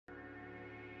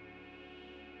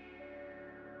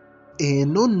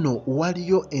eno nno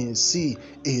waliyo ensi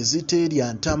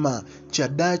eziteerya ntama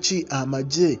kyaddaaki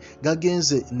amagye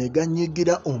gagenze ne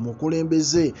ganyigira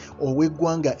omukulembeze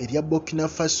ow'eggwanga erya Burkina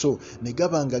Faso ne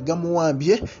gaba nga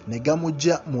gamuwambye ne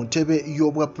gamujja mu ntebe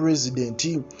y'obwa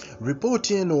pulezidenti.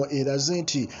 Ripooti eno eraze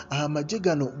nti amagye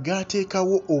gano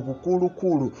gateekawo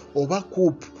obukuulukuulu oba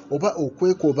coup oba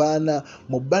okwekobaana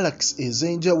mu barracks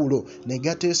ez'enjawulo ne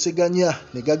gateeseganya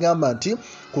ne gagamba nti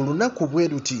ku lunaku bwe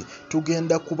luti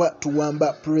tugenda kuba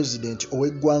tuwamba pulezidenti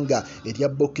ow'eggwanga erya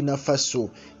Burkina Faso.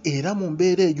 Era mu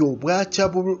mbeera eyo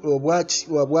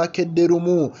bwakedde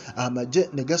lumu amagye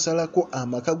ne gasalako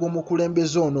amaka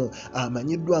g'omukulembeze ono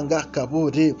amanyiddwa nga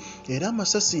Kaboré, era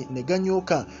amasasi ne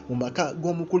ganyooka mu maka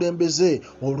g'omukulembeze.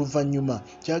 Oluvannyuma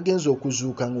kyagenze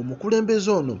okuzuuka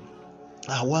ng'omukulembeze ono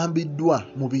awambiddwa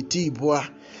mu bitiibwa,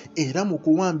 era mu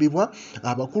kuwambibwa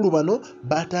abakulu bano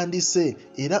batandise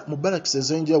era mu barracks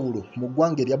ez'enjawulo mu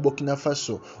ggwanga erya Burkina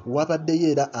Faso wabaddeyo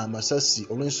era amasasi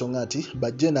olw'ensonga nti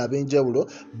bajje n'ab'enjawulo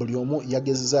buli omu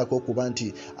yagezezaako okuba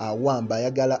nti awamba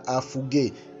ayagala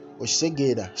afuge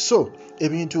okitegeera. So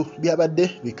ebintu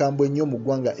byabadde bikambwe nnyo mu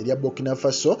ggwanga erya Burkina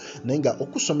Faso naye nga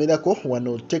okusomerako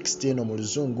wano text eno mu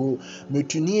luzungu.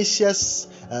 Mutineers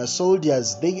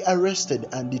soldiers they arrested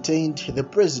and detained the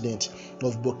president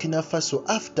of Burkina Faso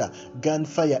after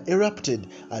gunfire erupted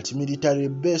at military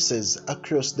bases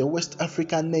across the West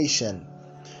African nation,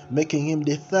 making him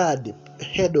the third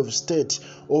head of state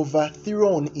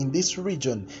overthrown in this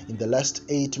region in the last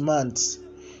 8 months.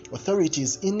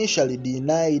 Authorities initially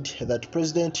denied that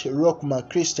President Roch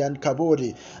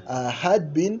Kaboré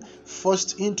had been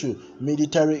forced into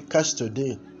military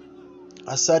custody,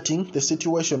 asserting the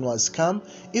situation was calm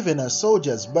even as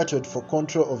soldiers battled for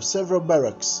control of several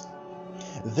barracks.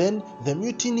 Then the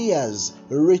mutineers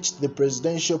reached the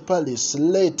presidential palace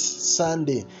late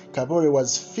Sunday. Kaboré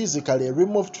was physically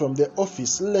removed from the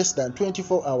office less than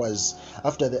 24 hours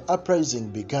after the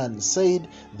uprising began, said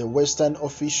the Western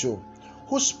official,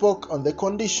 who spoke on the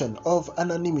condition of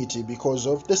anonymity because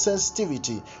of the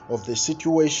sensitivity of the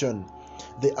situation.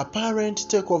 The apparent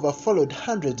takeover followed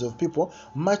hundreds of people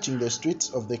marching the streets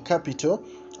of the capital,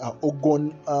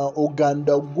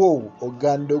 Ouagadougou,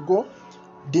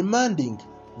 demanding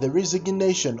the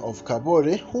resignation of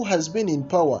Kaboré, who has been in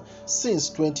power since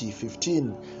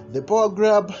 2015. The power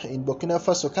grab in Burkina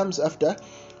Faso comes after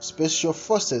special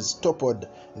forces toppled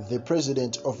the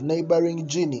president of neighboring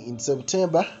Guinea in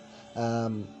September,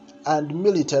 and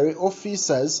military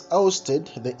officers ousted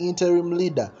the interim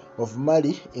leader of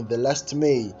Mali in the last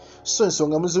May. So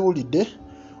ensonga muziwulidde,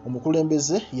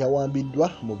 omukulembeze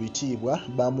yawambiddwa mu bitiibwa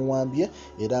bamuwambye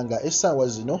era nga essaawa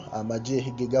zino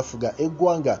amagye ge gafuga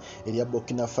eggwanga erya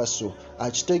Burkina Faso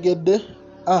akitegedde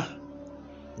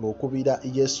ng'okubira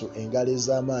Yesu engalo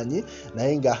ez'amaanyi,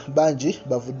 naye nga bangi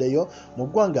bavuddeyo mu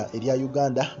ggwanga erya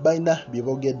Uganda balina bye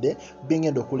boogedde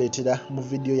bingenda okuleetera mu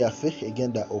vidiyo yaffe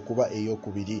egenda okuba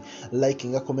ey'okubiri.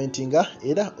 Likinga, commentinga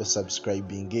era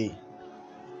osubscribinge.